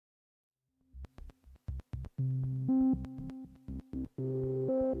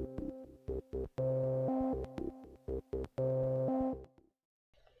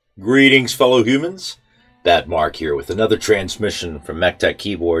Greetings, fellow humans. Bad Mark here with another transmission from Metre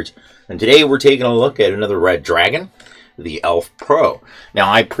Keyboards, and today we're taking a look at another Redragon, the Elf Pro.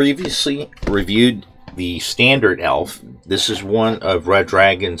 Now, I previously reviewed the standard Elf. This is one of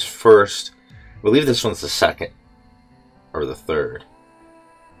Redragon's first. I believe this one's the second or the third.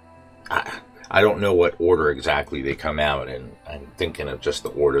 I don't know what order exactly they come out in. I'm thinking of just the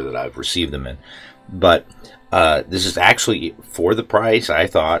order that I've received them in. But this is actually, for the price, I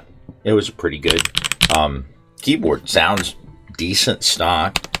thought it was a pretty good keyboard. Sounds decent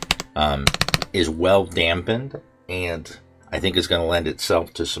stock, is well dampened, and I think it's going to lend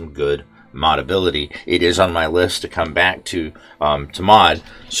itself to some good modability. It is on my list to come back to mod,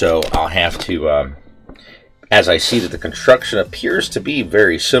 so I'll have to, as I see that the construction appears to be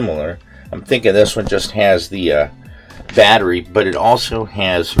very similar. I'm thinking this one just has the battery, but it also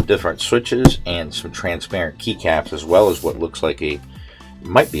has some different switches and some transparent keycaps, as well as what looks like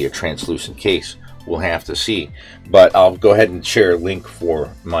might be a translucent case. We'll have to see, but I'll go ahead and share a link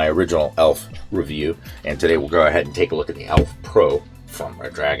for my original Elf review, and today we'll go ahead and take a look at the Elf Pro from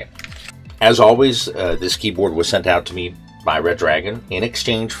Redragon. As always, this keyboard was sent out to me by Redragon in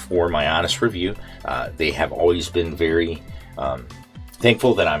exchange for my honest review. They have always been very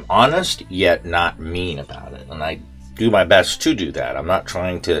thankful that I'm honest, yet not mean about it, and I do my best to do that. I'm not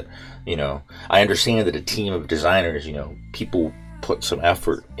trying to, I understand that a team of designers, people put some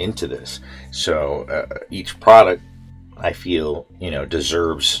effort into this. So each product, I feel,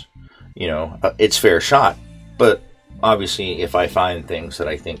 deserves, its fair shot. But obviously, if I find things that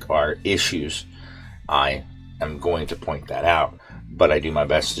I think are issues, I am going to point that out. But I do my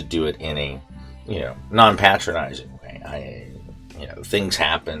best to do it in a, non-patronizing way. Things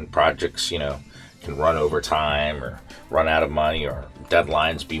happen, projects, can run over time or run out of money, or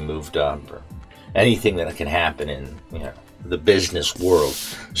deadlines be moved up, or anything that can happen in, the business world.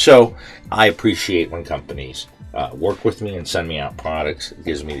 So I appreciate when companies work with me and send me out products. It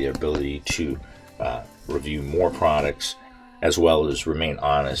gives me the ability to review more products, as well as remain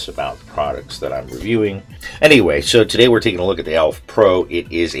honest about the products that I'm reviewing. Anyway, so today we're taking a look at the Elf Pro.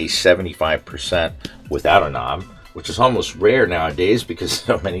 It is a 75% without a knob, which is almost rare nowadays because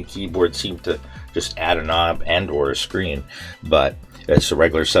so many keyboards seem to just add a knob and or a screen. But it's a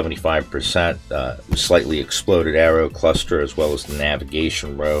regular 75%, slightly exploded arrow cluster, as well as the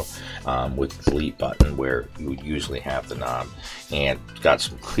navigation row with the delete button where you would usually have the knob. And it's got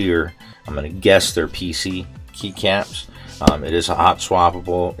some clear, I'm going to guess they're PC keycaps. It is a hot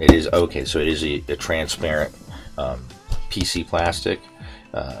swappable. It is, okay, so it is a transparent PC plastic,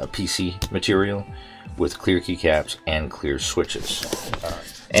 PC material, with clear keycaps and clear switches.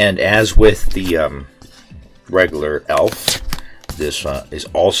 And as with the regular Elf, this is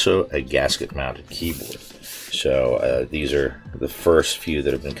also a gasket mounted keyboard. So these are the first few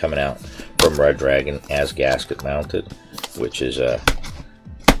that have been coming out from Redragon as gasket mounted, which is a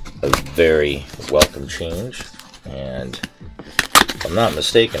very welcome change. And if I'm not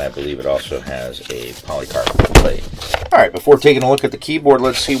mistaken, I believe it also has a polycarbonate plate. Alright, before taking a look at the keyboard,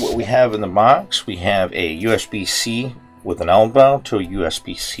 let's see what we have in the box. We have a USB-C with an elbow to a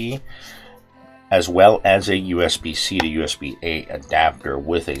USB-C, as well as a USB-C to USB-A adapter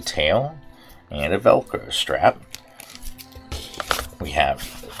with a tail and a Velcro strap. We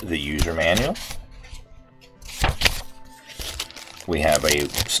have the user manual. We have a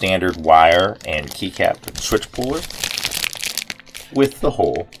standard wire and keycap and switch puller with the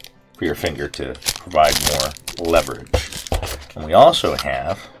hole for your finger to provide more leverage. And we also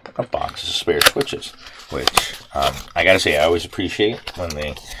have a box of spare switches, which I gotta say, I always appreciate when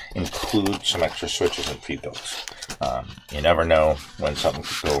they include some extra switches and pre-builds. You never know when something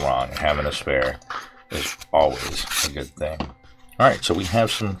could go wrong, and having a spare is always a good thing. Alright, so we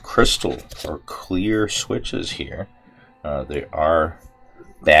have some crystal or clear switches here. They are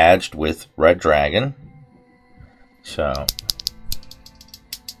badged with Redragon. So,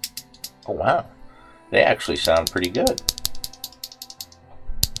 oh wow, they actually sound pretty good.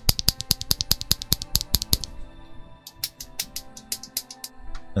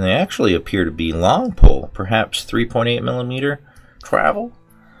 And they actually appear to be long pull, perhaps 3.8 millimeter travel.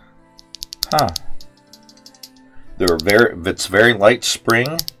 Huh. It's very light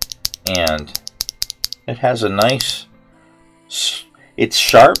spring, and it has a nice, it's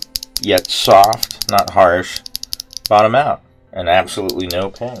sharp yet soft, not harsh, bottom out, and absolutely no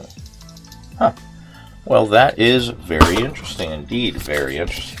pain. Huh. Well, that is very interesting indeed, very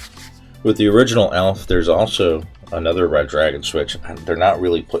interesting. With the original Elf, there's also another Redragon switch. They're not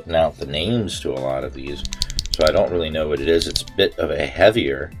really putting out the names to a lot of these, so I don't really know what it is. It's a bit of a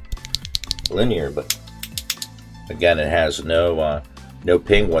heavier linear, but again, it has no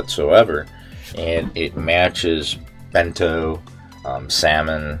ping whatsoever, and it matches bento,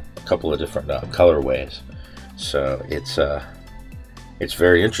 salmon, a couple of different colorways. So it's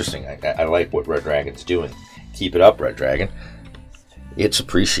very interesting. I like what Redragon's doing. Keep it up, Redragon. It's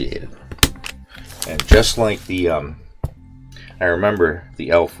appreciated. And just like the I remember the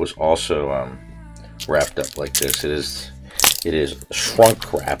Elf was also wrapped up like this. It is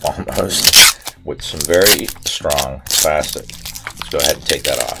shrunk wrap almost with some very strong plastic. Let's go ahead and take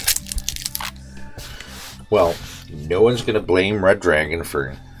that off. Well, no one's going to blame Redragon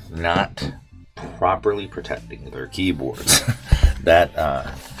for not properly protecting their keyboards. That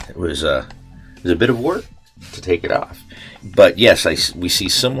it was a bit of work to take it off. But yes, we see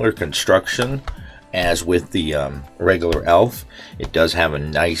similar construction as with the regular Elf. It does have a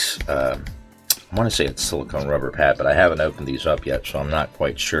nice, I want to say it's silicone rubber pad, but I haven't opened these up yet, so I'm not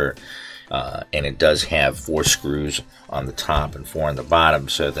quite sure. And it does have 4 screws on the top and 4 on the bottom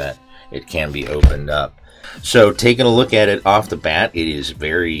so that it can be opened up. So taking a look at it off the bat, it is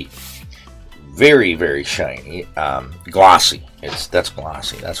very, very, very shiny, glossy. That's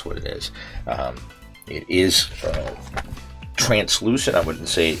glossy. That's what it is. It is translucent. I wouldn't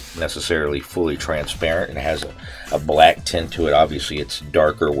say necessarily fully transparent. It has a black tint to it. Obviously, it's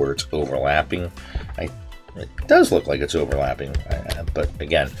darker where it's overlapping. It does look like it's overlapping, but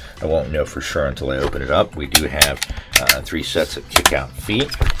again, I won't know for sure until I open it up. We do have 3 sets of kick-out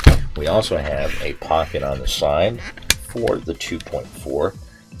feet. We also have a pocket on the side for the 2.4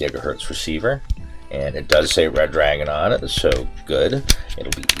 gigahertz receiver, and it does say Redragon on it, so good.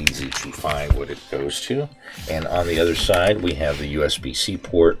 It'll be easy to find what it goes to. And on the other side, we have the USB-C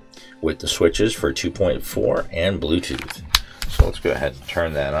port with the switches for 2.4 and Bluetooth. So let's go ahead and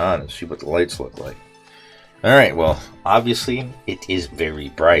turn that on and see what the lights look like. Alright, well, obviously, it is very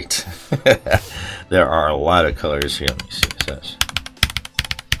bright. There are a lot of colors here. Let me see what it says.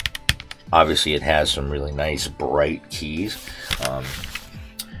 Obviously, it has some really nice, bright keys.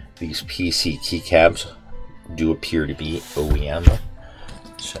 These PC keycaps do appear to be OEM.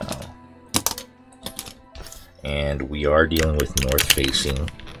 So, and we are dealing with north-facing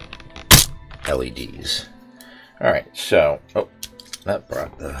LEDs. Alright, so, oh, that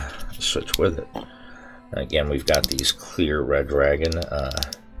brought the switch with it. Again, we've got these clear Redragon,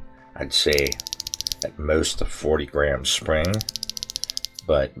 I'd say at most a 40-gram spring,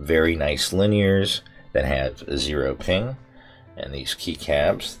 but very nice linears that have 0 ping, and these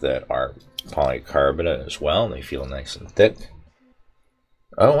keycaps that are polycarbonate as well, and they feel nice and thick.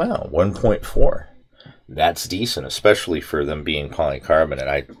 Oh wow, 1.4. That's decent, especially for them being polycarbonate.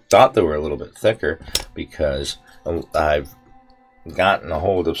 I thought they were a little bit thicker because I've gotten a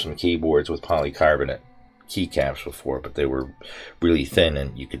hold of some keyboards with polycarbonate keycaps before, but they were really thin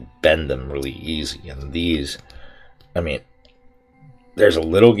and you could bend them really easy. And these, I mean, there's a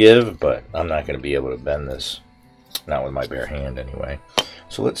little give, but I'm not going to be able to bend this, not with my bare hand anyway.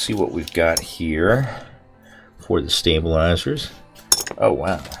 So let's see what we've got here for the stabilizers. Oh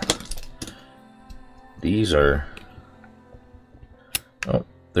wow, these are, oh,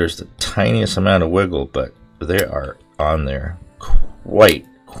 there's the tiniest amount of wiggle, but they are on there quite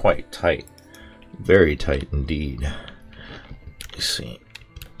tight. Very tight indeed. Let's see.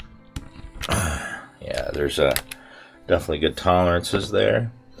 Yeah, there's definitely good tolerances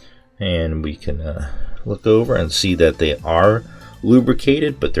there. And we can look over and see that they are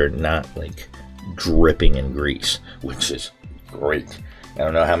lubricated, but they're not like dripping in grease, which is great. I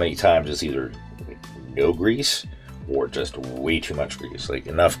don't know how many times it's either no grease or just way too much grease. Like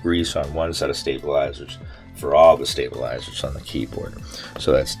enough grease on one set of stabilizers for all the stabilizers on the keyboard.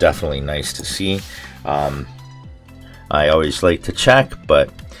 So that's definitely nice to see. I always like to check,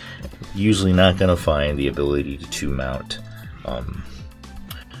 but usually not going to find the ability to mount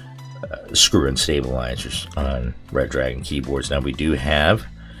screw-in stabilizers on Redragon keyboards. Now we do have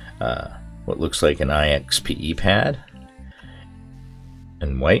what looks like an IXPE pad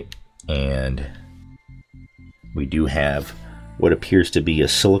in white, and we do have what appears to be a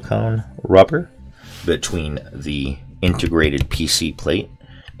silicone rubber between the integrated PC plate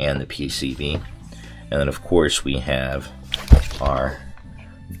and the PCB. And then of course we have our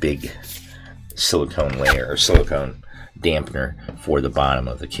big silicone layer or silicone dampener for the bottom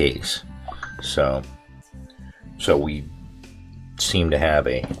of the case. So we seem to have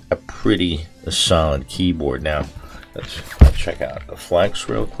a pretty solid keyboard. Now let's check out the flex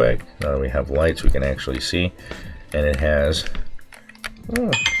real quick. Now that we have lights, we can actually see, and it has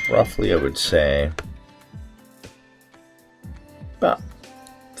roughly, I would say, about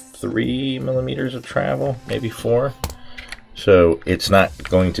 3 millimeters of travel, maybe 4. So it's not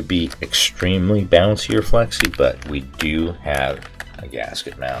going to be extremely bouncy or flexy, but we do have a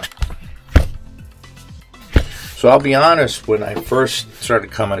gasket mount. So I'll be honest, when I first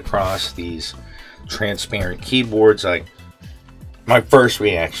started coming across these transparent keyboards, my first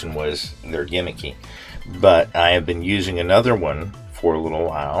reaction was they're gimmicky. But I have been using another one for a little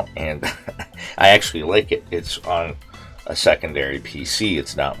while, and I actually like it. It's on a secondary PC.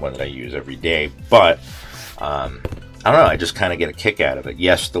 It's not one that I use every day, but I don't know, I just kind of get a kick out of it.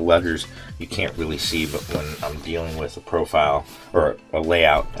 Yes, the letters you can't really see, but when I'm dealing with a profile or a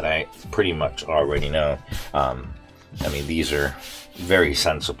layout that I pretty much already know, I mean, these are very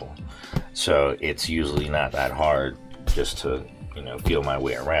sensible. So it's usually not that hard just to, you know, feel my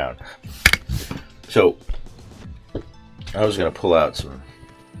way around. So I was going to pull out some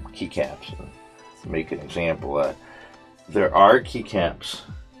keycaps and make an example. There are keycaps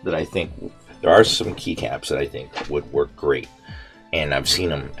that I think, there are some keycaps that I think would work great. And I've seen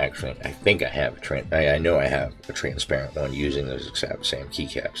them actually. I think I have I know I have a transparent one using those exact same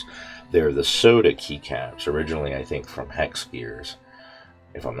keycaps. They're the soda keycaps, originally I think from Hex Gears,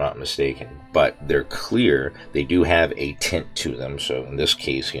 if I'm not mistaken. But they're clear. They do have a tint to them. So in this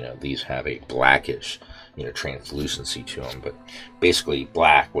case, you know, these have a blackish, you know, translucency to them, but basically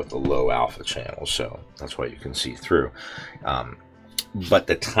black with a low alpha channel. So that's why you can see through. But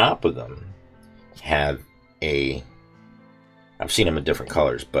the top of them have I've seen them in different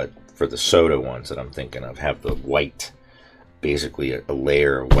colors, but for the soda ones that I'm thinking of, have the white, basically a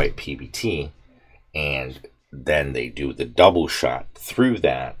layer of white PBT, and then they do the double shot through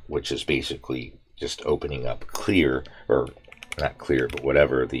that, which is basically just opening up clear, or not clear, but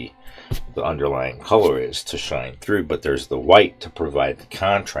whatever the underlying color is to shine through, but there's the white to provide the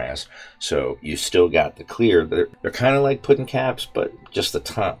contrast, so you still got the clear. They're kind of like pudding caps, but just the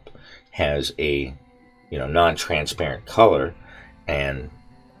top has a, you know, non-transparent color, and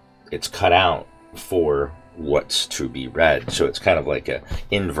it's cut out for what's to be read. So it's kind of like a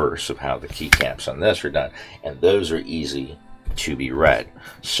inverse of how the keycaps on this are done, and those are easy to be read.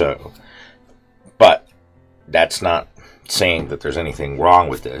 So, but that's not saying that there's anything wrong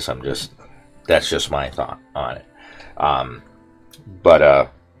with this. That's just my thought on it. But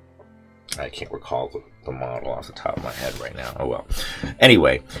I can't recall the model off the top of my head right now. Oh well.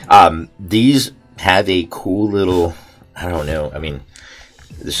 Anyway, these have a cool little, I don't know, I mean,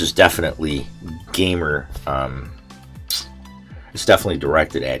 this is definitely gamer, it's definitely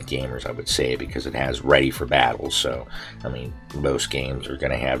directed at gamers, I would say, because it has ready for battle. So, I mean, most games are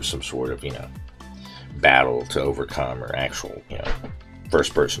going to have some sort of, you know, battle to overcome, or actual, you know,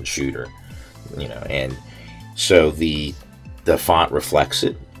 first-person shooter, you know, and so the font reflects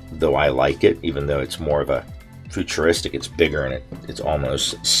it, though I like it, even though it's more of a futuristic, it's bigger, and it's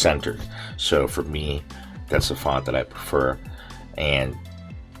almost centered. So for me, that's the font that I prefer, and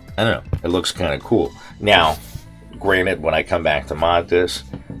I don't know, it looks kind of cool. Now, granted, when I come back to mod this,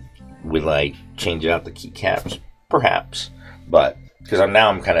 will I change out the keycaps? Perhaps, but because I'm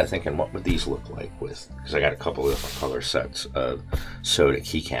kind of thinking, what would these look like with? Because I got a couple of different color sets of soda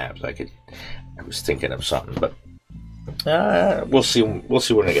keycaps. I was thinking of something, but we'll see. We'll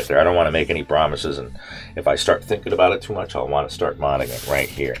see when I get there. I don't want to make any promises, and if I start thinking about it too much, I'll want to start modding it right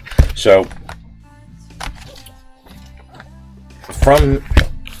here. So, from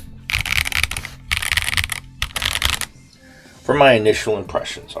my initial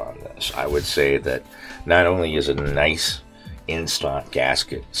impressions on this, I would say that not only is it a nice in-stock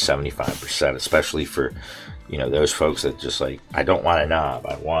gasket, 75%, especially for, you know, those folks that just like, I don't want a knob,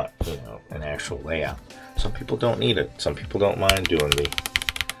 I want, you know, an actual layout. Some people don't need it. Some people don't mind doing the,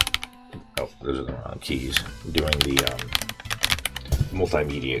 oh, those are the wrong keys, doing the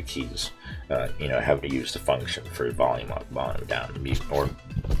multimedia keys, you know, having to use the function for volume up, volume down, mute, or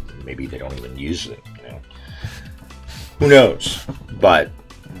maybe they don't even use it, you know. Who knows? But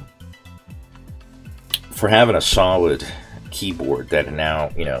for having a solid keyboard that now,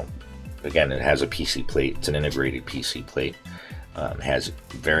 you know, again, it has a PC plate, it's an integrated PC plate, has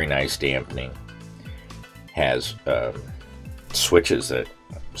very nice dampening, has switches that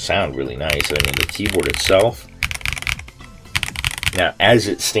sound really nice. I mean, the keyboard itself, now as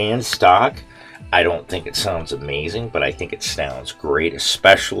it stands stock, I don't think it sounds amazing, but I think it sounds great,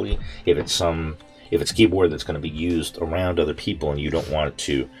 especially if it's a keyboard that's going to be used around other people and you don't want it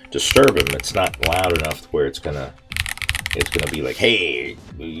to disturb them. It's not loud enough where it's gonna be like, hey,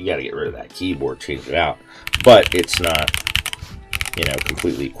 you got to get rid of that keyboard, change it out. But it's not, you know,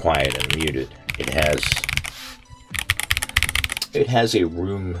 completely quiet and muted. It has a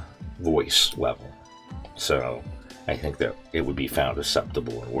room voice level. So I think that it would be found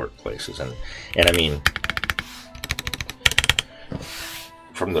acceptable in workplaces. And I mean,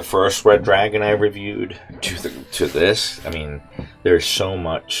 from the first Redragon I reviewed to this, I mean, there's so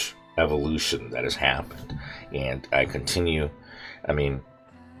much evolution that has happened, and I continue. I mean,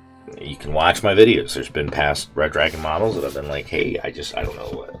 you can watch my videos. There's been past Redragon models that have been like, hey, I don't know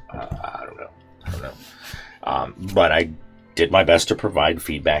what, I don't know. But I did my best to provide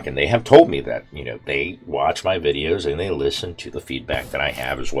feedback, and they have told me that, you know, they watch my videos and they listen to the feedback that I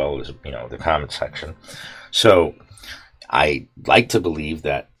have, as well as, you know, the comment section. So I like to believe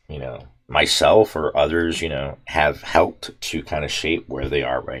that, you know, myself or others, you know, have helped to kind of shape where they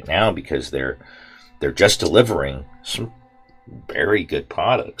are right now, because they're just delivering some very good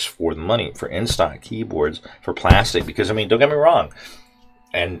products for the money, for in-stock keyboards, for plastic. Because, I mean, don't get me wrong,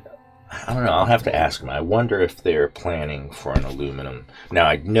 and I don't know, I'll have to ask them. I wonder if they're planning for an aluminum. Now,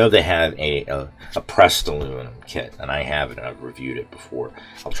 I know they have a pressed aluminum kit, and I have it, and I've reviewed it before.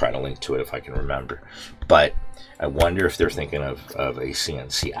 I'll try to link to it if I can remember. But I wonder if they're thinking of a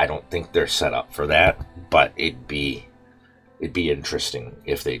CNC. I don't think they're set up for that, but it'd be interesting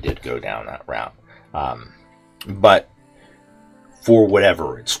if they did go down that route. But for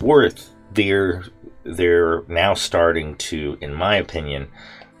whatever it's worth, they're now starting to, in my opinion,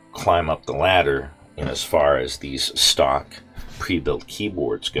 climb up the ladder in as far as these stock pre-built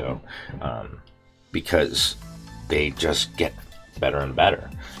keyboards go, because they just get better and better.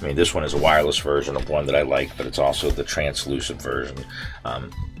 I mean, this one is a wireless version of one that I like, but it's also the translucent version.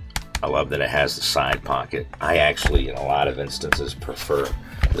 I love that it has the side pocket. I actually, in a lot of instances, prefer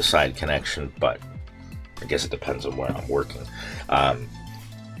the side connection, but I guess it depends on where I'm working.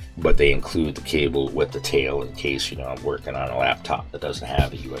 But they include the cable with the tail in case, you know, I'm working on a laptop that doesn't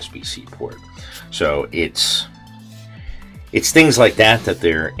have a USB-C port. So it's things like that that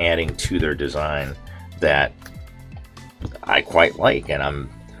they're adding to their design that I quite like, and I'm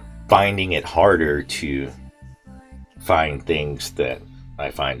finding it harder to find things that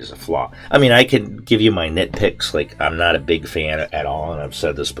I find as a flaw. I mean, I could give you my nitpicks. Like, I'm not a big fan at all, and I've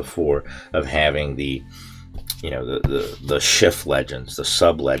said this before, of having the, you know, the shift legends, the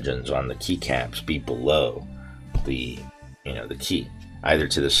sub legends on the keycaps be below the, you know, the key, either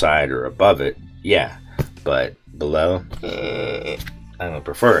to the side or above it. Yeah, but below, I don't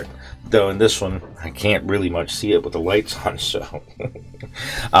prefer it. Though in this one, I can't really much see it with the lights on, so.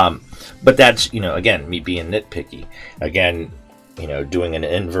 But that's, you know, again, me being nitpicky. Again, you know, doing an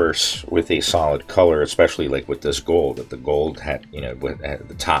inverse with a solid color, especially like with this gold, that the gold had, you know, at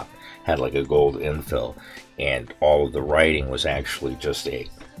the top had like a gold infill, and all of the writing was actually just a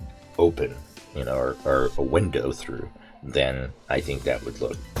open, you know, or a window through, then I think that would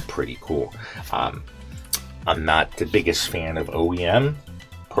look pretty cool. I'm not the biggest fan of OEM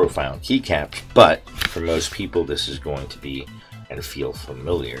profile keycaps, but for most people this is going to be and feel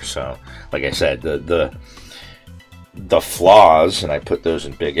familiar. So like I said, the flaws, and I put those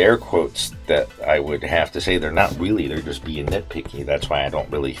in big air quotes, that I would have to say they're not really, they're just being nitpicky. That's why I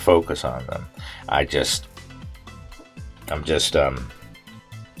don't really focus on them. I'm just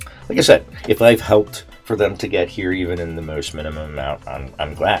like I said, if I've helped for them to get here even in the most minimum amount,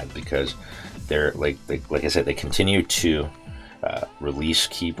 I'm glad, because they're like I said, they continue to release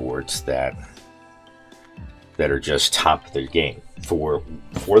keyboards that are just top of their game for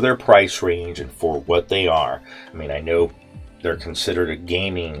their price range and for what they are. I mean, I know they're considered a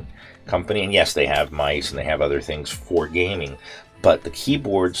gaming company, and yes, they have mice and they have other things for gaming, but the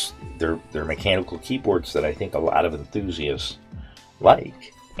keyboards, they're mechanical keyboards that I think a lot of enthusiasts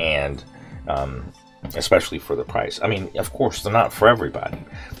like, and especially for the price. I mean, of course, they're not for everybody,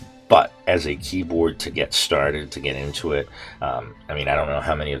 but as a keyboard to get started, to get into it, I mean, I don't know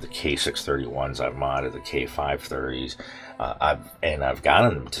how many of the K631s I've modded, the K530s, I've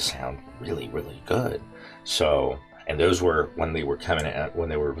gotten them to sound really, really good. So, and those were when they were coming out, when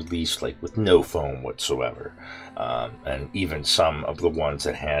they were released, like with no foam whatsoever, and even some of the ones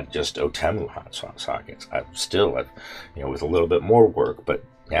that had just Otemu hot sockets, I've you know, with a little bit more work, but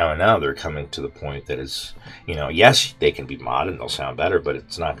now they're coming to the point that is, you know, yes, they can be modded and they'll sound better, but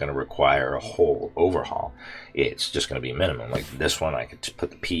it's not going to require a whole overhaul. It's just going to be minimum. Like this one, I could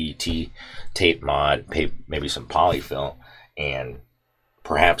put the PET tape mod, maybe some polyfill, and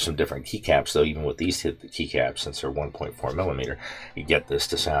perhaps some different keycaps. Though even with these keycaps, since they're 1.4 millimeter, you get this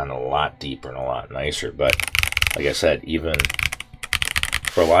to sound a lot deeper and a lot nicer. But like I said, even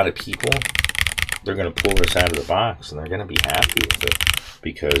for a lot of people, they're going to pull this out of the box and they're going to be happy with it,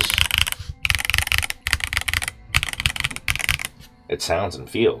 because it sounds and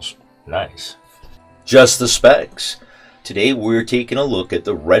feels nice. Just the specs. Today we're taking a look at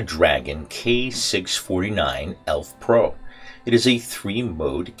the Redragon K649 Elf Pro. It is a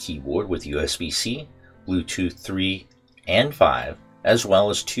 3-mode keyboard with USB-C, Bluetooth 3 and 5, as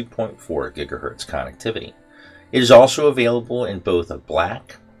well as 2.4 GHz connectivity. It is also available in both a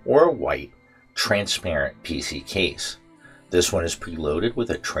black or a white transparent PC case. This one is preloaded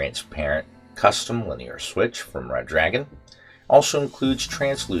with a transparent custom linear switch from Redragon. Also includes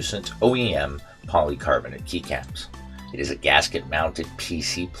translucent OEM polycarbonate keycaps. It is a gasket mounted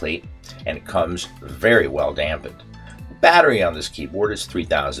PC plate and it comes very well dampened. The battery on this keyboard is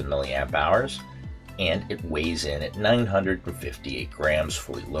 3000 milliamp hours and it weighs in at 958 grams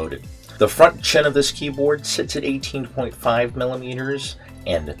fully loaded. The front chin of this keyboard sits at 18.5 millimeters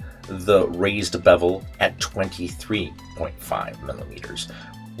and the raised bevel at 23.5 millimeters.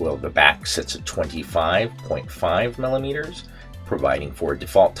 Well, the back sits at 25.5 millimeters, providing for a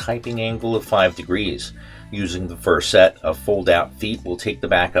default typing angle of 5 degrees. Using the first set of fold-out feet will take the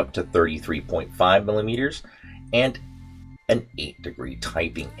back up to 33.5 millimeters and an 8-degree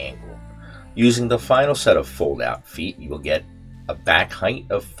typing angle. Using the final set of fold-out feet, you will get a back height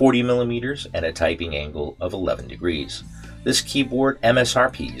of 40 millimeters and a typing angle of 11 degrees. This keyboard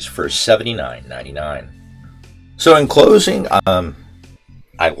MSRPs for $79.99. So in closing,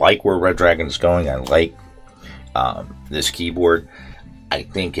 I like where Redragon is going. I like this keyboard. I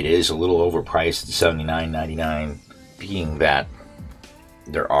think it is a little overpriced at $79.99, being that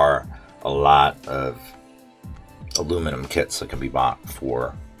there are a lot of aluminum kits that can be bought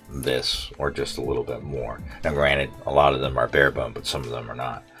for this or just a little bit more. Now granted, a lot of them are bare bone, but some of them are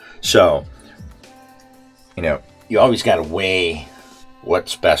not. So, you know, you always got to weigh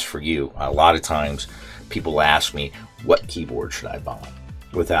what's best for you. A lot of times people ask me, what keyboard should I buy?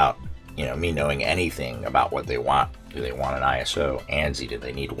 Without, you know, me knowing anything about what they want. Do they want an ISO, ANSI? Do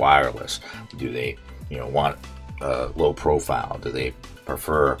they need wireless? Do they, you know, want low profile? Do they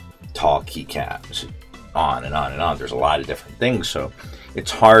prefer tall keycaps? On and on and on. There's a lot of different things, so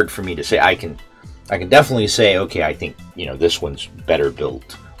it's hard for me to say. I can definitely say, okay, I think, you know, this one's better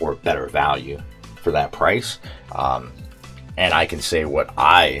built or better value for that price, and I can say what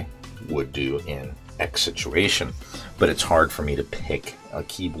I would do in X situation, but it's hard for me to pick a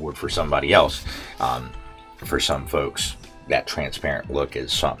keyboard for somebody else. For some folks, that transparent look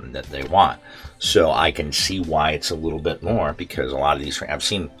is something that they want, so I can see why it's a little bit more, because a lot of these I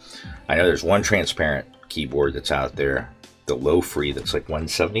know there's one transparent keyboard that's out there, the low free, that's like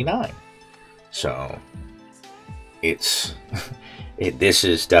 $179. So it's this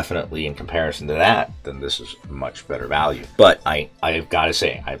is definitely, in comparison to that, then this is much better value. But I've got to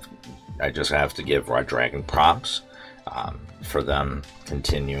say, I just have to give Redragon props for them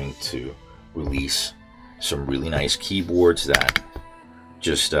continuing to release some really nice keyboards that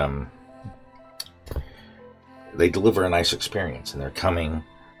just they deliver a nice experience, and they're coming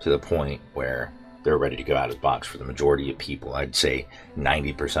to the point where they're ready to go out of the box for the majority of people. I'd say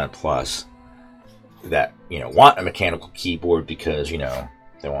 90% plus that, you know, want a mechanical keyboard because, you know,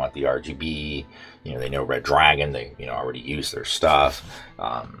 they want the RGB, you know, they know Redragon, they, you know, already use their stuff.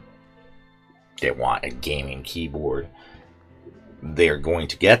 They want a gaming keyboard. They're going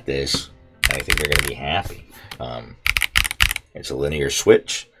to get this, and I think they're going to be happy. It's a linear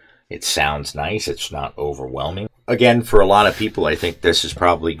switch. It sounds nice. It's not overwhelming. Again, for a lot of people, I think this is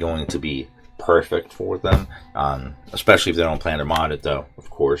probably going to be perfect for them, especially if they don't plan to mod it, though. Of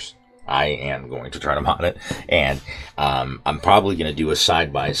course, I am going to try to mod it, and I'm probably going to do a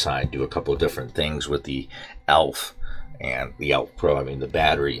side-by-side, do a couple of different things with the Elf and the Elf Pro. I mean, the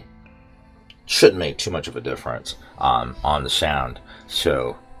battery shouldn't make too much of a difference on the sound,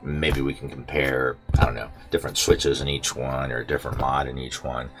 so maybe we can compare, I don't know, different switches in each one or a different mod in each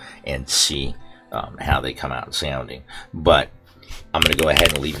one and see how they come out sounding. But I'm going to go ahead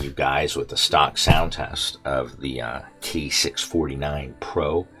and leave you guys with the stock sound test of the K649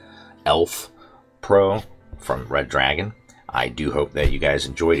 Pro Elf Pro from Redragon. I do hope that you guys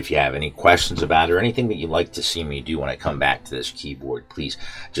enjoyed. If you have any questions about it or anything that you'd like to see me do when I come back to this keyboard, please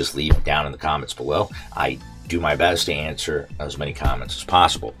just leave it down in the comments below. I do my best to answer as many comments as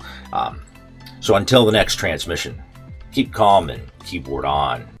possible. So until the next transmission, keep calm and keyboard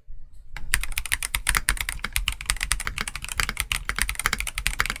on.